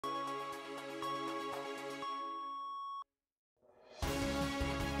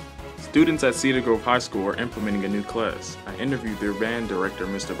Students at Cedar Grove High School are implementing a new class. I interviewed their band director,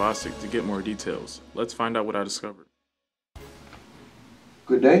 Mr. Bostic, to get more details. Let's find out what I discovered.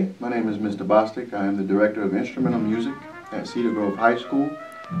 Good day, my name is Mr. Bostic. I am the Director of Instrumental Music at Cedar Grove High School.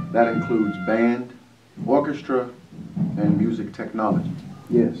 That includes band, orchestra, and music technology.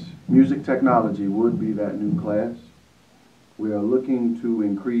 Yes, music technology would be that new class. We are looking to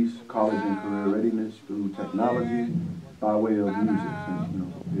increase college and career readiness through technology by way of music,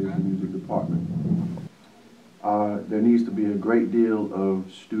 since, there's the music department. There needs to be a great deal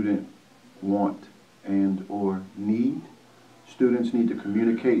of student want and or need. Students need to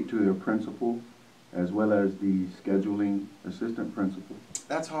communicate to their principal as well as the scheduling assistant principal.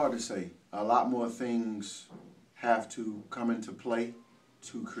 That's hard to say. A lot more things have to come into play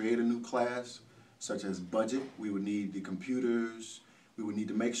to create a new class, such as budget. We would need the computers. We would need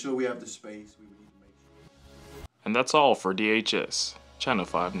to make sure we have the space. And that's all for DHS, Channel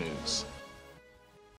 5 News.